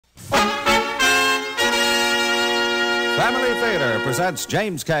Family Theater presents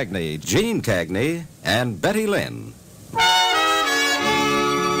James Cagney, Gene Cagney, and Betty Lynn.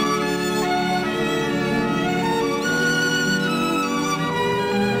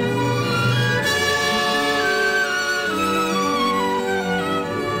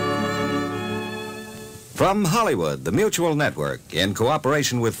 From Hollywood, the Mutual Network, in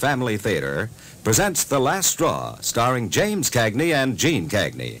cooperation with Family Theater, presents The Last Straw, starring James Cagney and Gene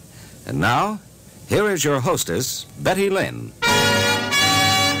Cagney. And now, here is your hostess, Betty Lynn.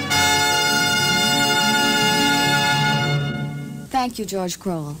 Thank you, George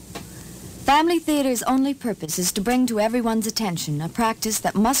Crowell. Family Theater's only purpose is to bring to everyone's attention a practice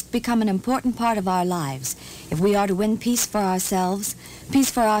that must become an important part of our lives if we are to win peace for ourselves, peace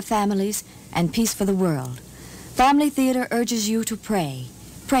for our families, and peace for the world. Family Theater urges you to pray.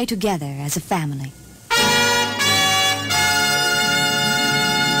 Pray together as a family.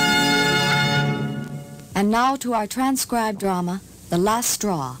 And now to our transcribed drama, The Last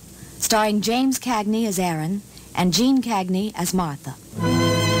Straw, starring James Cagney as Aaron and Gene Cagney as Martha.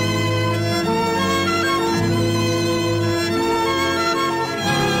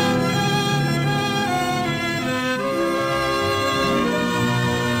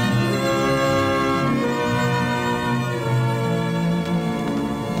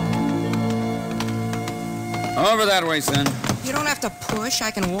 Over that way, son. You don't have to push.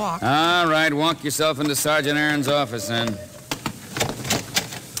 I can walk. All right, walk yourself into Sergeant Aaron's office, then.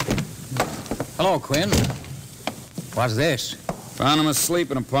 Hello, Quinn. What's this? Found him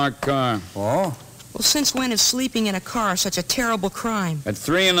asleep in a parked car. Oh? Well, since when is sleeping in a car such a terrible crime? At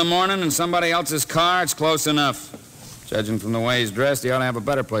 3 in the morning in somebody else's car, it's close enough. Judging from the way he's dressed, he ought to have a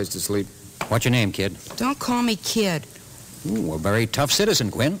better place to sleep. What's your name, kid? Don't call me kid. Ooh, a very tough citizen,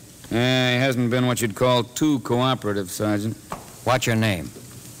 Quinn. Yeah, he hasn't been what you'd call too cooperative, Sergeant. What's your name?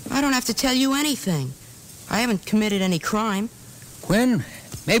 I don't have to tell you anything. I haven't committed any crime. Quinn,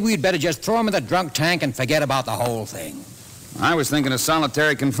 maybe we'd better just throw him in the drunk tank and forget about the whole thing. I was thinking of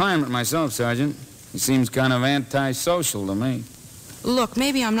solitary confinement myself, Sergeant. He seems kind of antisocial to me. Look,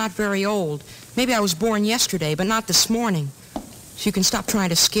 maybe I'm not very old. Maybe I was born yesterday, but not this morning. So you can stop trying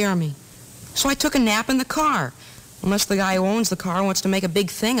to scare me. So I took a nap in the car. Unless the guy who owns the car wants to make a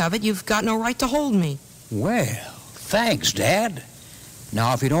big thing of it, you've got no right to hold me. Well, thanks, Dad.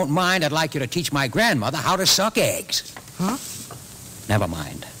 Now, if you don't mind, I'd like you to teach my grandmother how to suck eggs. Huh? Never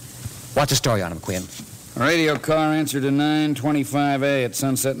mind. What's the story on him, Quinn? A radio car answered to 925A at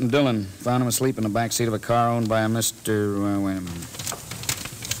Sunset and Dillon. Found him asleep in the back seat of a car owned by a Mr. Wait a minute.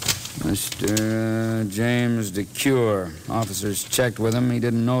 Mr. James DeCure. Officers checked with him. He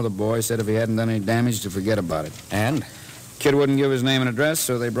didn't know the boy. Said if he hadn't done any damage, to forget about it. And? Kid wouldn't give his name and address,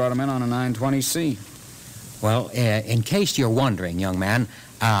 so they brought him in on a 920C. Well, in case you're wondering, young man,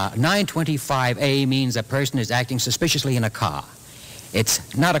 925A means a person is acting suspiciously in a car.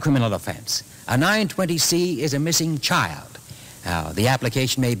 It's not a criminal offense. A 920C is a missing child. The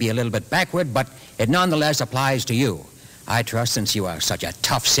application may be a little bit backward, but it nonetheless applies to you. I trust since you are such a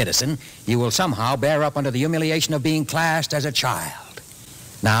tough citizen, you will somehow bear up under the humiliation of being classed as a child.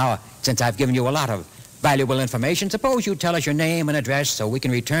 Now, since I've given you a lot of valuable information, suppose you tell us your name and address so we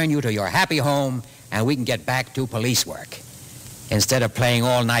can return you to your happy home and we can get back to police work instead of playing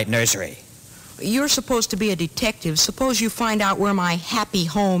all-night nursery. You're supposed to be a detective. Suppose you find out where my happy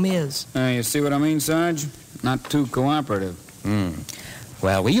home is. You see what I mean, Sarge? Not too cooperative.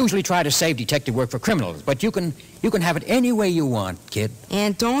 Well, we usually try to save detective work for criminals, but you can have it any way you want, kid.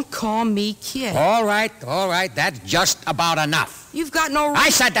 And don't call me kid. All right, that's just about enough. You've got no right. I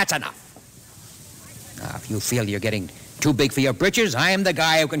said that's enough. Now, if you feel you're getting too big for your britches, I am the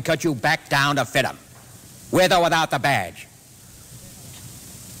guy who can cut you back down to fit 'em, with or without the badge.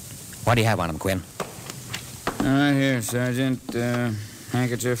 What do you have on him, Quinn? Right here, Sergeant.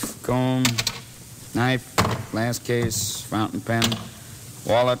 Handkerchief, comb, knife, glass case, fountain pen,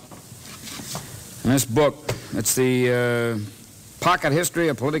 wallet. And this book, it's the Pocket History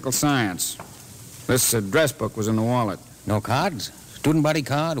of Political Science. This address book was in the wallet. No cards? Student body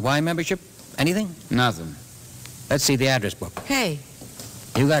card? Y membership? Anything? Nothing. Let's see the address book. Hey.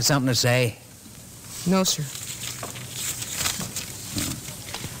 You got something to say? No, sir.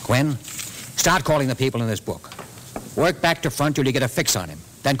 Quinn, start calling the people in this book. Work back to front till you get a fix on him.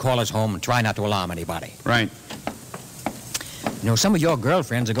 Then call us home and try not to alarm anybody. Right. You know, some of your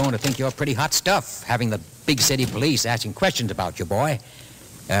girlfriends are going to think you're pretty hot stuff, having the big city police asking questions about you, boy.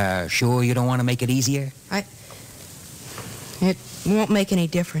 Sure you don't want to make it easier? It won't make any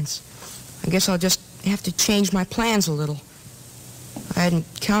difference. I guess I'll just have to change my plans a little. I hadn't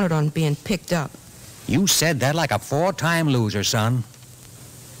counted on being picked up. You said that like a 4-time loser, son.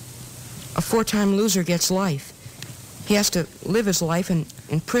 A 4-time loser gets life. He has to live his life in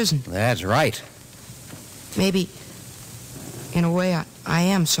prison. That's right. Maybe, in a way, I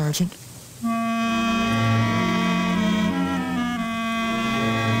am, Sergeant.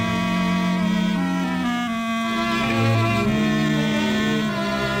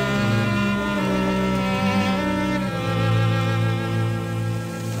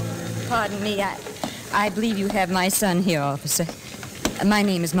 Pardon me, I believe you have my son here, officer. My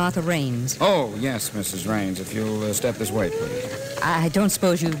name is Martha Raines. Oh, yes, Mrs. Raines. If you'll step this way, please. I don't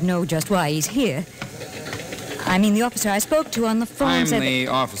suppose you know just why he's here. I mean, the officer I spoke to on the phone I'm said the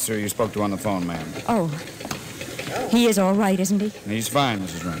officer you spoke to on the phone, ma'am. Oh, he is all right, isn't he? He's fine,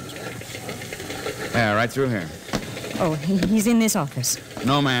 Mrs. Raines. Yeah, right through here. Oh, he's in this office.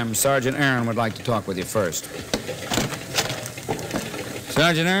 No, ma'am. Sergeant Aaron would like to talk with you first.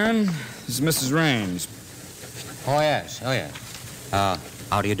 Sergeant Aaron, this is Mrs. Raines. Oh, yes. Oh, yes.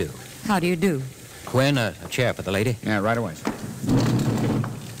 How do you do? How do you do? Quinn, a chair for the lady. Yeah, right away.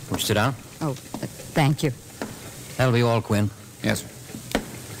 Won't you sit down? Oh, thank you. That'll be all, Quinn. Yes, sir.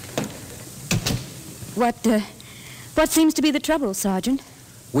 What seems to be the trouble, Sergeant?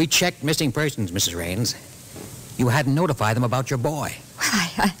 We checked missing persons, Mrs. Raines. You hadn't notified them about your boy.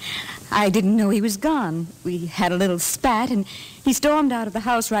 I didn't know he was gone. We had a little spat, and he stormed out of the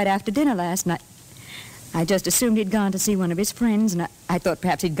house right after dinner last night. I just assumed he'd gone to see one of his friends, and I thought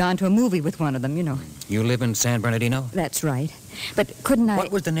perhaps he'd gone to a movie with one of them, you know. You live in San Bernardino? That's right. But couldn't I...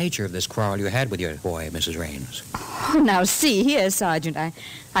 What was the nature of this quarrel you had with your boy, Mrs. Raines? Oh, now, see here, Sergeant. I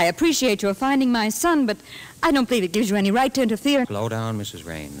appreciate your finding my son, but I don't believe it gives you any right to interfere. Slow down, Mrs.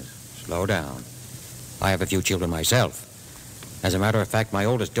 Raines. Slow down. I have a few children myself. As a matter of fact, my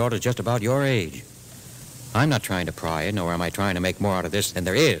oldest daughter's just about your age. I'm not trying to pry, nor am I trying to make more out of this than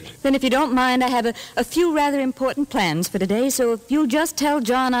there is. Then if you don't mind, I have a few rather important plans for today, so if you'll just tell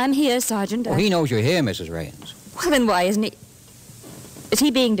John I'm here, Sergeant. Well, he knows you're here, Mrs. Raines. Well, then why isn't he... Is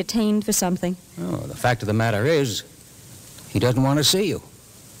he being detained for something? Oh, the fact of the matter is, he doesn't want to see you.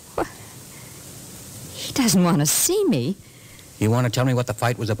 What? He doesn't want to see me? You want to tell me what the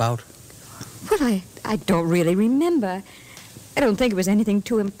fight was about? Well, I don't really remember. I don't think it was anything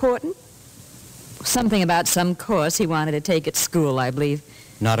too important. Something about some course he wanted to take at school, I believe.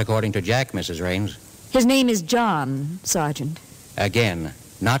 Not according to Jack, Mrs. Raines. His name is John, Sergeant. Again,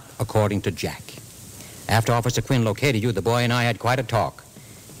 not according to Jack. After Officer Quinn located you, the boy and I had quite a talk.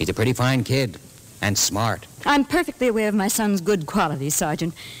 He's a pretty fine kid, and smart. I'm perfectly aware of my son's good qualities,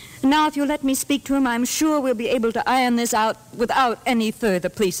 Sergeant. Now, if you'll let me speak to him, I'm sure we'll be able to iron this out without any further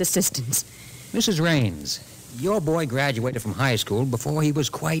police assistance. Mrs. Raines, your boy graduated from high school before he was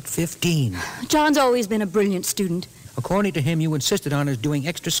quite 15. John's always been a brilliant student. According to him, you insisted on his doing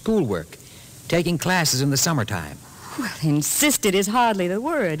extra schoolwork, taking classes in the summertime. Well, insisted is hardly the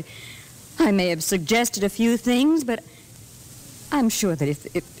word. I may have suggested a few things, but I'm sure that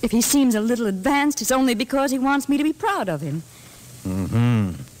if he seems a little advanced, it's only because he wants me to be proud of him.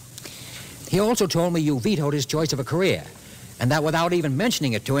 Mm-hmm. He also told me you vetoed his choice of a career, and that without even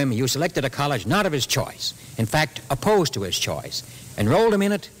mentioning it to him, you selected a college not of his choice, in fact, opposed to his choice, enrolled him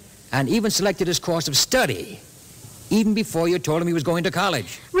in it, and even selected his course of study, even before you told him he was going to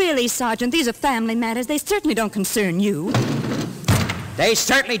college. Really, Sergeant, these are family matters. They certainly don't concern you. They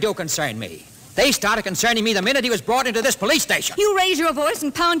certainly do concern me. They started concerning me the minute he was brought into this police station. You raise your voice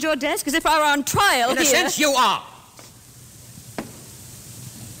and pound your desk as if I were on trial here. In a sense, you are.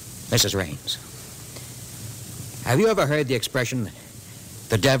 Mrs. Raines, have you ever heard the expression,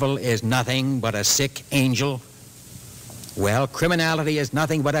 the devil is nothing but a sick angel? Well, criminality is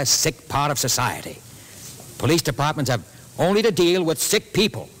nothing but a sick part of society. Police departments have only to deal with sick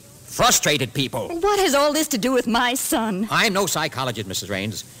people, frustrated people. What has all this to do with my son? I'm no psychologist, Mrs.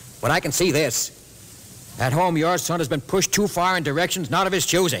 Raines, but I can see this. At home, your son has been pushed too far in directions not of his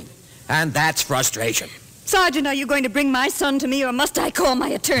choosing, and that's frustration. Sergeant, are you going to bring my son to me, or must I call my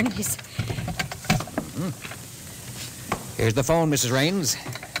attorneys? Here's the phone, Mrs. Raines.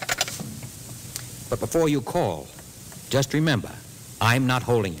 But before you call, just remember, I'm not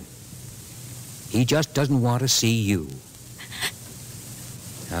holding him. He just doesn't want to see you.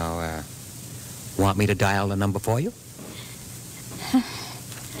 Now, want me to dial the number for you?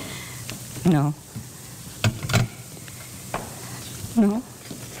 No. No.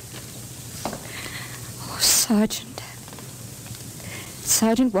 Oh, Sergeant.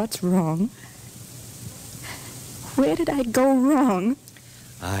 Sergeant, what's wrong? Where did I go wrong?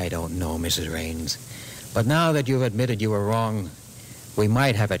 I don't know, Mrs. Raines. But now that you've admitted you were wrong, we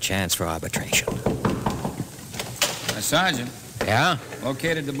might have a chance for arbitration. Sergeant. Yeah?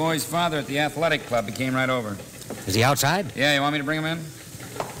 Located the boy's father at the athletic club. He came right over. Is he outside? Yeah, you want me to bring him in?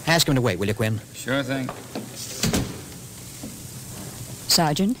 Ask him to wait, will you, Quinn? Sure thing.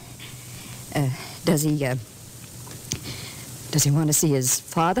 Sergeant, does he want to see his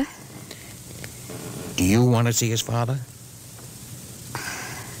father? Do you want to see his father?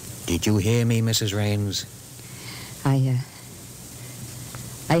 Did you hear me, Mrs. Raines? I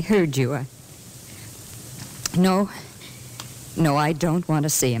heard you. No, I don't want to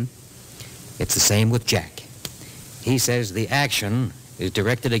see him. It's the same with Jack. He says the action is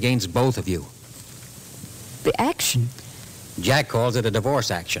directed against both of you. The action? Jack calls it a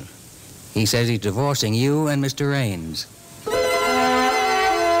divorce action. He says he's divorcing you and Mr. Raines.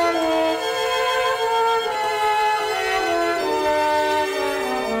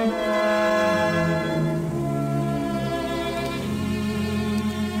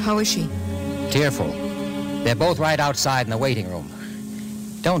 How is she? Tearful. They're both right outside in the waiting room.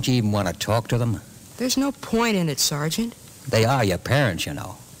 Don't you even want to talk to them? There's no point in it, Sergeant. They are your parents, you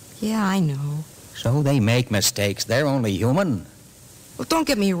know. Yeah, I know. So they make mistakes. They're only human. Well, don't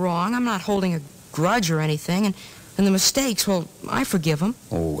get me wrong. I'm not holding a grudge or anything. And the mistakes, well, I forgive them.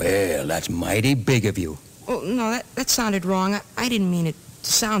 Oh, well, that's mighty big of you. Oh, no, that sounded wrong. I didn't mean it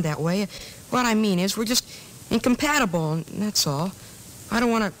to sound that way. What I mean is we're just incompatible, and that's all. I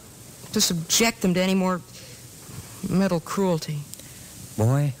don't want to subject them to any more mental cruelty.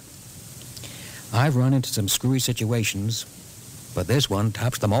 Boy, I've run into some screwy situations, but this one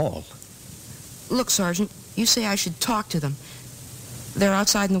tops them all. Look, Sergeant, you say I should talk to them. They're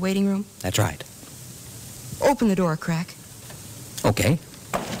outside in the waiting room? That's right. Open the door a crack. Okay.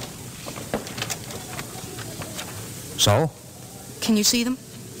 So? Can you see them?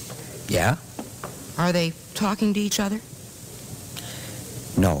 Yeah? Are they talking to each other?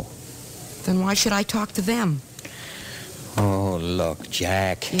 No. Then why should I talk to them? Oh, look,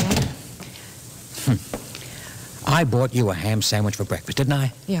 Jack. Yeah? I bought you a ham sandwich for breakfast, didn't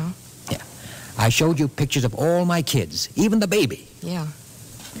I? Yeah. Yeah. I showed you pictures of all my kids, even the baby. Yeah.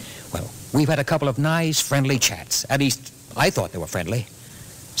 Well, we've had a couple of nice, friendly chats. At least, I thought they were friendly.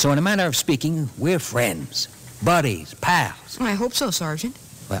 So in a manner of speaking, we're friends, buddies, pals. I hope so, Sergeant.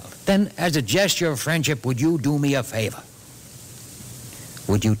 Well, then, as a gesture of friendship, would you do me a favor?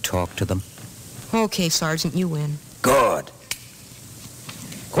 Would you talk to them? Okay, Sergeant, you win. Good.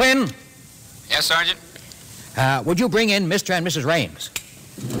 Quinn, Yes, Sergeant? would you bring in Mr. and Mrs. Raines?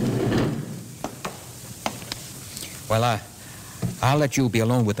 Well, I'll let you be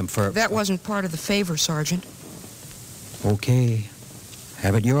alone with them for... That wasn't part of the favor, Sergeant. Okay.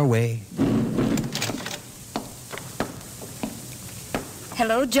 Have it your way.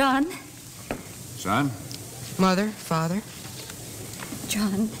 Hello, John. Son? Mother, Father.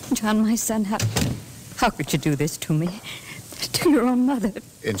 John, my son, how could you do this to me? To your own mother.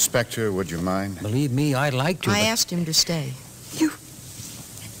 Inspector, would you mind? Believe me, I'd like to. I but- asked him to stay. You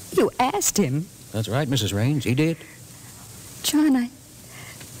asked him. That's right, Mrs. Raines. He did. John,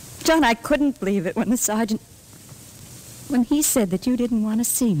 I couldn't believe it when the sergeant... When he said that you didn't want to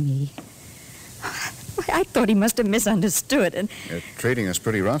see me. I thought he must have misunderstood, and... You're treating us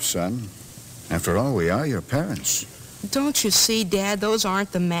pretty rough, son. After all, we are your parents. Don't you see, Dad, those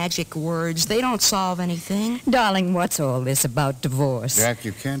aren't the magic words. They don't solve anything. Darling, what's all this about divorce? Jack,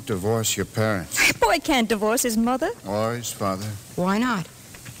 you can't divorce your parents. A boy can't divorce his mother. Or his father. Why not?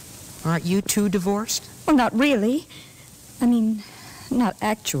 Aren't you two divorced? Well, not really. I mean, not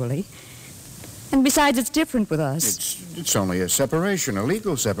actually. And besides, it's different with us. It's only a separation, a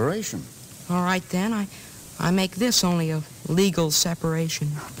legal separation. All right, then. I make this only a legal separation.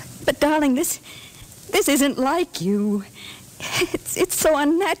 But, darling, this isn't like you. It's so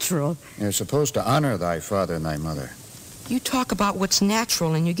unnatural. You're supposed to honor thy father and thy mother. You talk about what's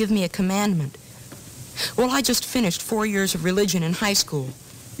natural and you give me a commandment. Well, I just finished 4 years of religion in high school.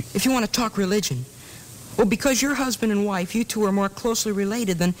 If you want to talk religion. Well, because you're husband and wife, you two are more closely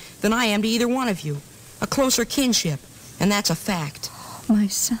related than I am to either one of you. A closer kinship. And that's a fact. My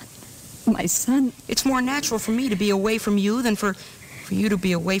son. My son. It's more natural for me to be away from you than for you to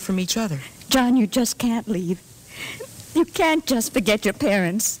be away from each other. John, you just can't leave. You can't just forget your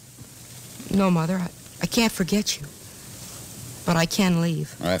parents. No, Mother, I can't forget you. But I can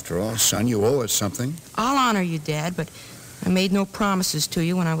leave. After all, son, you owe us something. I'll honor you, Dad, but I made no promises to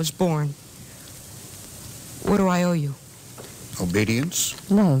you when I was born. What do I owe you? Obedience.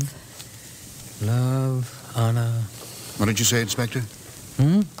 Love. Love, honor... What did you say, Inspector?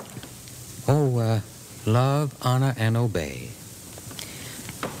 Oh, love, honor, and obey.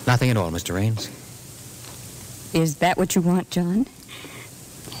 Nothing at all, Mr. Raines. Is that what you want, John?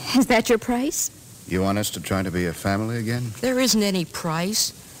 Is that your price? You want us to try to be a family again? There isn't any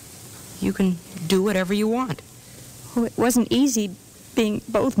price. You can do whatever you want. Oh, it wasn't easy being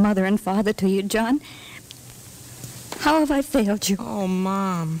both mother and father to you, John. How have I failed you? Oh,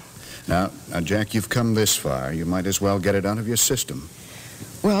 Mom. Now, Jack, you've come this far. You might as well get it out of your system.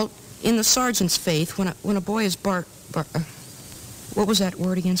 Well, in the sergeant's faith, when a boy is what was that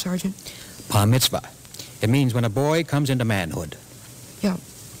word again, Sergeant? Bar mitzvah. It means when a boy comes into manhood. Yeah.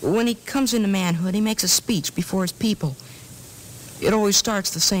 When he comes into manhood, he makes a speech before his people. It always starts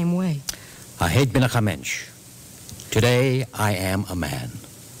the same way. Ahed bin a mensch. Today, I am a man.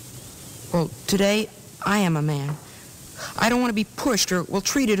 Well, today, I am a man. I don't want to be pushed or,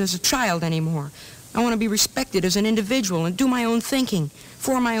 treated as a child anymore. I want to be respected as an individual and do my own thinking,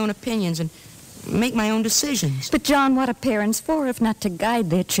 form my own opinions, and make my own decisions. But, John, what are parents for if not to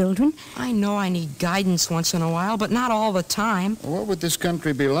guide their children? I know I need guidance once in a while, but not all the time. What would this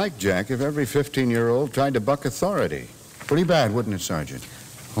country be like, Jack, if every 15-year-old tried to buck authority? Pretty bad, wouldn't it, Sergeant?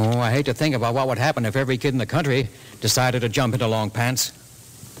 Oh, I hate to think about what would happen if every kid in the country decided to jump into long pants.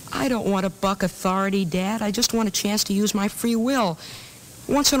 I don't want to buck authority, Dad. I just want a chance to use my free will.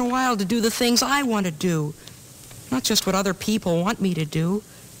 Once in a while to do the things I want to do. Not just what other people want me to do.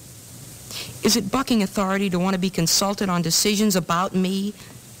 Is it bucking authority to want to be consulted on decisions about me?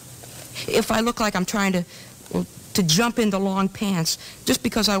 If I look like I'm trying to jump into long pants just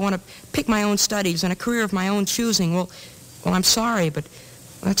because I want to pick my own studies and a career of my own choosing, well, I'm sorry, but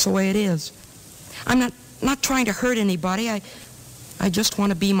that's the way it is. I'm not trying to hurt anybody. I just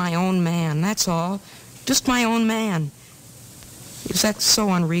want to be my own man, that's all. Just my own man. Is that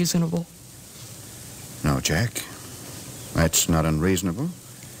so unreasonable? No, Jack. That's not unreasonable.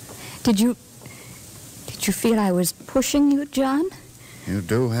 Did you feel I was pushing you, John? You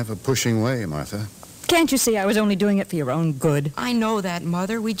do have a pushing way, Martha. Can't you see I was only doing it for your own good? I know that,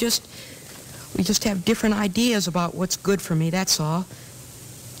 Mother. We just have different ideas about what's good for me, that's all.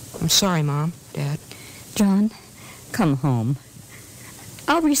 I'm sorry, Mom, Dad. John, come home.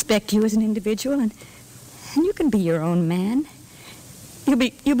 I'll respect you as an individual, and you can be your own man. You'll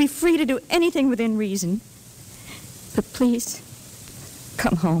be free to do anything within reason. But please,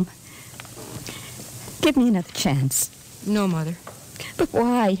 come home. Give me another chance. No, Mother. But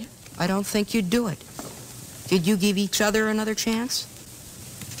why? I don't think you'd do it. Did you give each other another chance?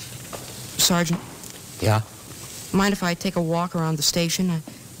 Sergeant? Yeah? Mind if I take a walk around the station?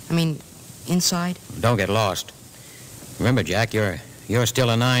 I mean, inside? Don't get lost. Remember, Jack, you're still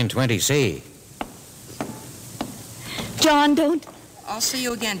a 920C. John, don't. I'll see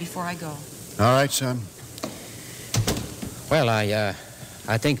you again before I go. All right, son. Well,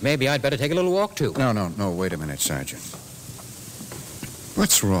 I think maybe I'd better take a little walk, too. No, wait a minute, Sergeant.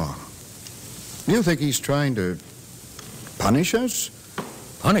 What's wrong? You think he's trying to punish us?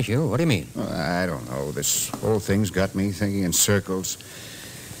 Punish you? What do you mean? Well, I don't know. This whole thing's got me thinking in circles.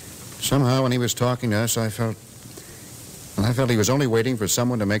 Somehow, when he was talking to us, I felt he was only waiting for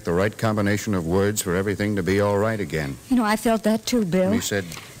someone to make the right combination of words for everything to be all right again. You know, I felt that too, Bill. And he said,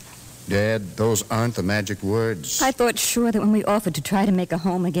 Dad, those aren't the magic words. I thought sure that when we offered to try to make a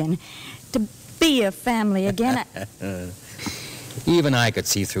home again, to be a family again, Even I could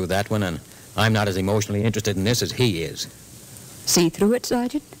see through that one, and I'm not as emotionally interested in this as he is. See through it,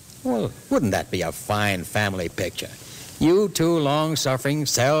 Sergeant? Well, wouldn't that be a fine family picture? You two long-suffering,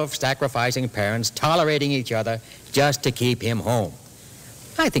 self-sacrificing parents tolerating each other just to keep him home.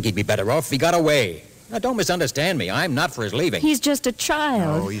 I think he'd be better off if he got away. Now, don't misunderstand me. I'm not for his leaving. He's just a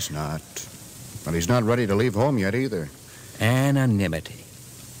child. No, he's not. But he's not ready to leave home yet either. Anonymity.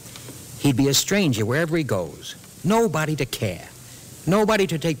 He'd be a stranger wherever he goes. Nobody to care. Nobody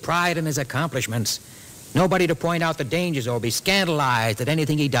to take pride in his accomplishments. Nobody to point out the dangers or be scandalized at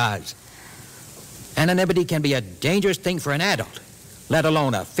anything he does. Anonymity can be a dangerous thing for an adult, let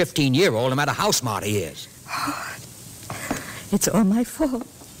alone a 15-year-old, no matter how smart he is. It's all my fault.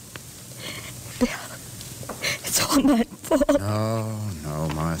 Bill, it's all my fault. No,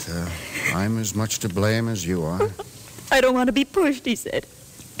 Martha. I'm as much to blame as you are. I don't want to be pushed, he said.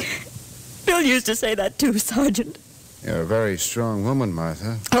 Bill used to say that too, Sergeant. You're a very strong woman,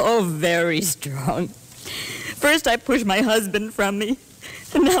 Martha. Oh, very strong. First I pushed my husband from me,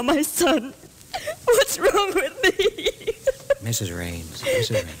 and now my son. What's wrong with me? Mrs. Raines,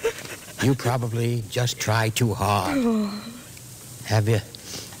 you probably just try too hard. Have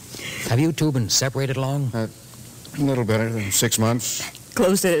you two been separated long? A little better than 6 months.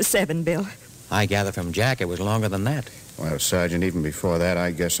 Closer to 7, Bill. I gather from Jack it was longer than that. Well, Sergeant, even before that,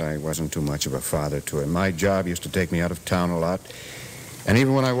 I guess I wasn't too much of a father to him. My job used to take me out of town a lot. And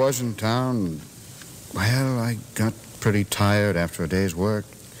even when I was in town, well, I got pretty tired after a day's work.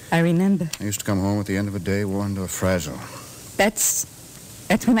 I remember. I used to come home at the end of a day worn to a frazzle. That's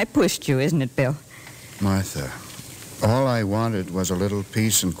when I pushed you, isn't it, Bill? Martha, all I wanted was a little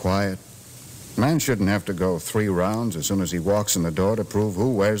peace and quiet. Man shouldn't have to go 3 rounds as soon as he walks in the door to prove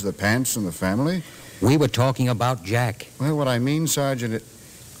who wears the pants in the family. We were talking about Jack. Well, what I mean, Sergeant,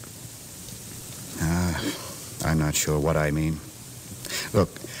 I'm not sure what I mean. Look,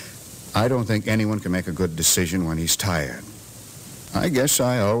 I don't think anyone can make a good decision when he's tired. I guess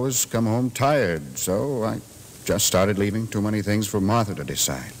I always come home tired, so I just started leaving too many things for Martha to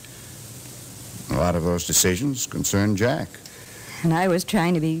decide. A lot of those decisions concern Jack. And I was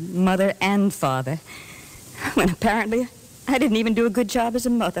trying to be mother and father, when apparently I didn't even do a good job as a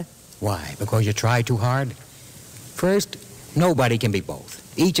mother. Why? Because you try too hard? First, nobody can be both.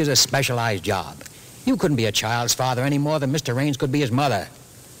 Each is a specialized job. You couldn't be a child's father any more than Mr. Raines could be his mother.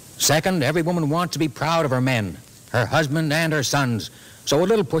 Second, every woman wants to be proud of her men, her husband and her sons, so a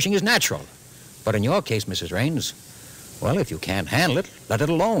little pushing is natural. But in your case, Mrs. Raines, well, if you can't handle it, let it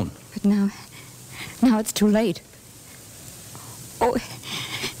alone. But now it's too late. Oh,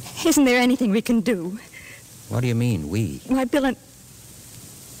 isn't there anything we can do? What do you mean, we? Why, Bill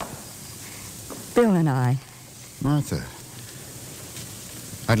and I. Martha,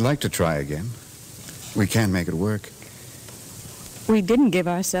 I'd like to try again. We can make it work. We didn't give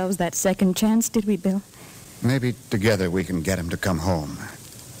ourselves that second chance, did we, Bill? Maybe together we can get him to come home.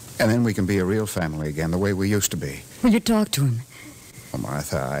 And then we can be a real family again, the way we used to be. Will you talk to him? Oh,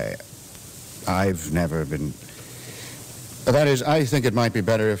 Martha, I've never been... That is, I think it might be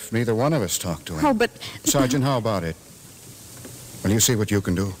better if neither one of us talked to him. Oh, but... Sergeant, how about it? Will you see what you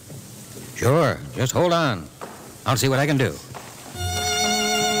can do? Sure. Just hold on. I'll see what I can do.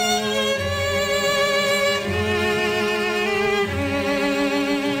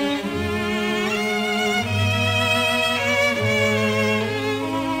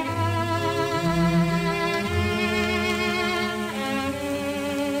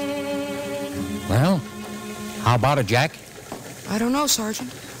 Well, how about it, Jack? I don't know,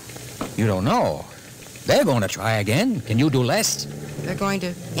 Sergeant. You don't know. They're going to try again. Can you do less? They're going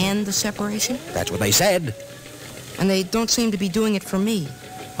to end the separation? That's what they said. And they don't seem to be doing it for me.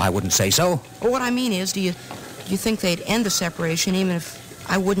 I wouldn't say so. Well, what I mean is, do you think they'd end the separation even if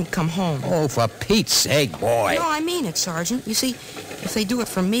I wouldn't come home? Oh, for Pete's sake, boy. No, I mean it, Sergeant. You see, if they do it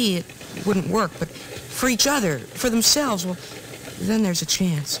for me, it wouldn't work. But for each other, for themselves, well, then there's a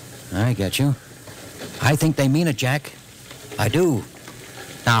chance. I get you. I think they mean it, Jack. I do.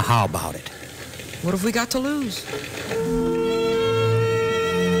 Now, how about it? What have we got to lose?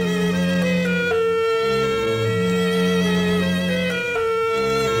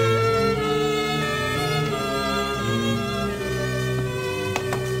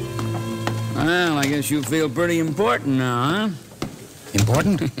 Well, I guess you feel pretty important now, huh?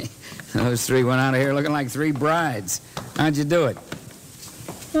 Important? Those 3 went out of here looking like 3 brides. How'd you do it?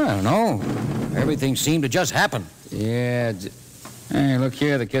 I don't know. Everything seemed to just happen. Yeah. Hey, look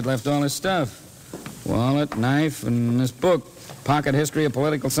here. The kid left all his stuff. Wallet, knife, and this book. Pocket History of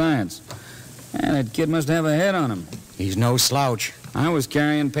Political Science. And that kid must have a head on him. He's no slouch. I was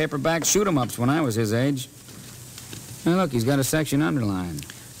carrying paperback shoot-'em-ups when I was his age. Hey, look, he's got a section underlined.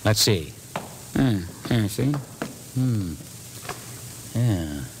 Let's see. Here, see?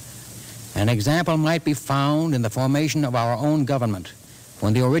 Yeah. An example might be found in the formation of our own government,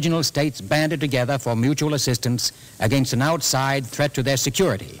 when the original states banded together for mutual assistance against an outside threat to their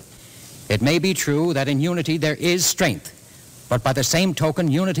security. It may be true that in unity there is strength, but by the same token,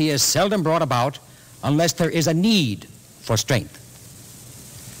 unity is seldom brought about unless there is a need for strength.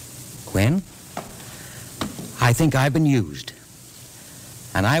 Quinn, I think I've been used.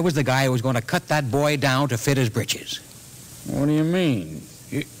 And I was the guy who was going to cut that boy down to fit his britches. What do you mean?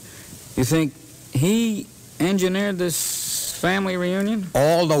 You think he engineered this family reunion?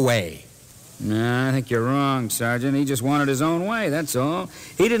 All the way. No, I think you're wrong, Sergeant. He just wanted his own way, that's all.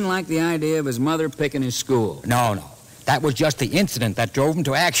 He didn't like the idea of his mother picking his school. No. That was just the incident that drove him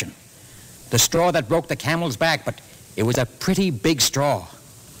to action. The straw that broke the camel's back, but it was a pretty big straw.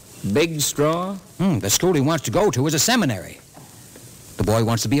 Big straw? The school he wants to go to is a seminary. The boy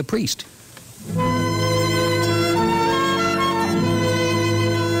wants to be a priest.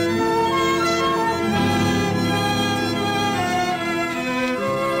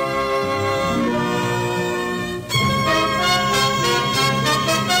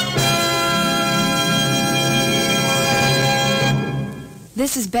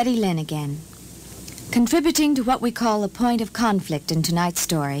 This is Betty Lynn again. Contributing to what we call a point of conflict in tonight's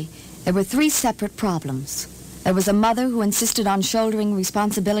story, there were 3 separate problems. There was a mother who insisted on shouldering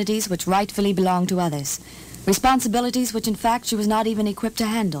responsibilities which rightfully belonged to others, responsibilities which in fact she was not even equipped to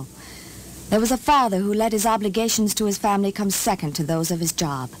handle. There was a father who let his obligations to his family come second to those of his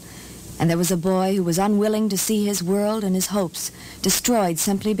job. and there was a boy who was unwilling to see his world and his hopes destroyed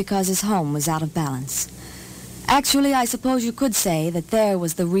simply because his home was out of balance. Actually, I suppose you could say that there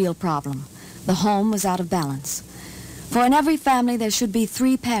was the real problem. The home was out of balance. For in every family there should be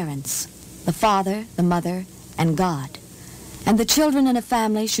 3 parents, the father, the mother, and God. And the children in a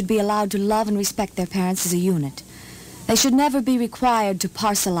family should be allowed to love and respect their parents as a unit. They should never be required to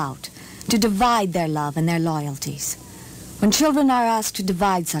parcel out, to divide their love and their loyalties. When children are asked to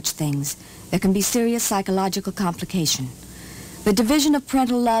divide such things, there can be serious psychological complication. The division of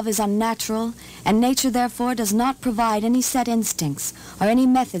parental love is unnatural, and nature therefore does not provide any set instincts or any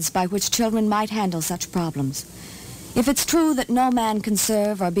methods by which children might handle such problems. If it's true that no man can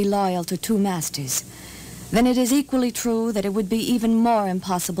serve or be loyal to 2 masters, then it is equally true that it would be even more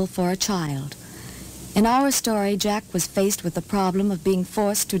impossible for a child. In our story, Jack was faced with the problem of being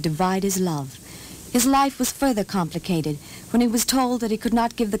forced to divide his love. His life was further complicated when he was told that he could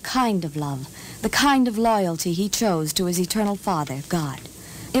not give the kind of love, the kind of loyalty he chose to his eternal Father, God.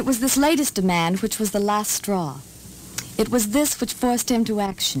 It was this latest demand which was the last straw. It was this which forced him to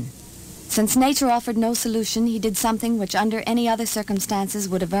action. Since nature offered no solution, he did something which under any other circumstances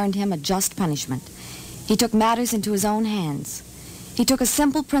would have earned him a just punishment. He took matters into his own hands. He took a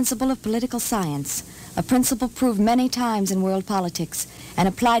simple principle of political science, a principle proved many times in world politics, and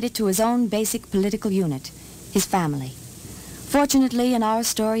applied it to his own basic political unit, his family. Fortunately, in our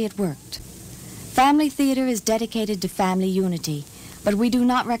story, it worked. Family theater is dedicated to family unity, but we do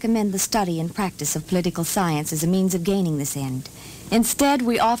not recommend the study and practice of political science as a means of gaining this end. Instead,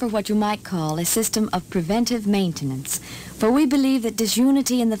 we offer what you might call a system of preventive maintenance, for we believe that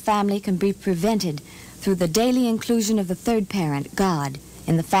disunity in the family can be prevented through the daily inclusion of the 3rd parent, God,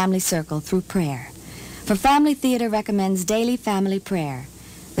 in the family circle through prayer. For Family Theater recommends daily family prayer,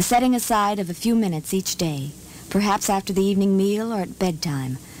 the setting aside of a few minutes each day, perhaps after the evening meal or at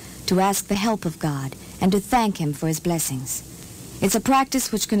bedtime, to ask the help of God and to thank Him for His blessings. It's a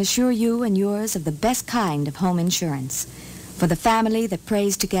practice which can assure you and yours of the best kind of home insurance, for the family that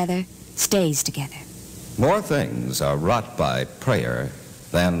prays together stays together. More things are wrought by prayer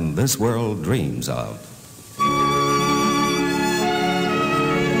than this world dreams of.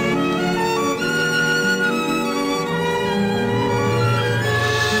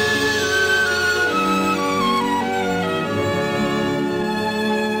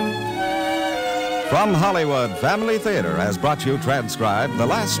 From Hollywood, Family Theater has brought you transcribed The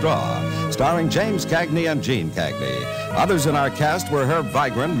Last Straw, starring James Cagney and Gene Cagney. Others in our cast were Herb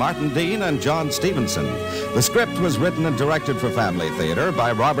Vigran, Martin Dean, and John Stevenson. The script was written and directed for Family Theater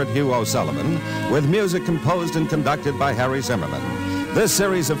by Robert Hugh O'Sullivan, with music composed and conducted by Harry Zimmerman. This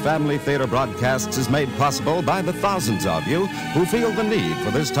series of Family Theater broadcasts is made possible by the thousands of you who feel the need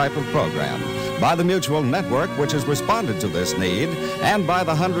for this type of program, by the Mutual Network, which has responded to this need, and by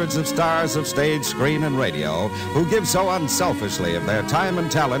the hundreds of stars of stage, screen, and radio who give so unselfishly of their time and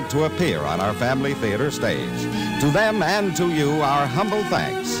talent to appear on our Family Theater stage. To them and to you, our humble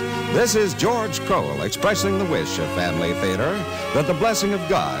thanks. This is George Crowell expressing the wish of Family Theater that the blessing of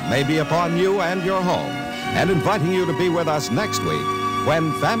God may be upon you and your home, and inviting you to be with us next week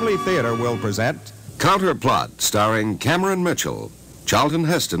when Family Theater will present Counterplot, starring Cameron Mitchell. Charlton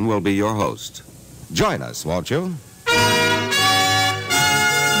Heston will be your host. Join us, won't you?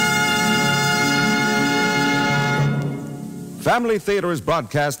 Family Theater is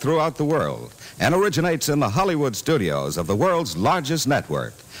broadcast throughout the world and originates in the Hollywood studios of the world's largest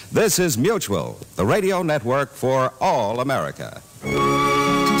network. This is Mutual, the radio network for all America.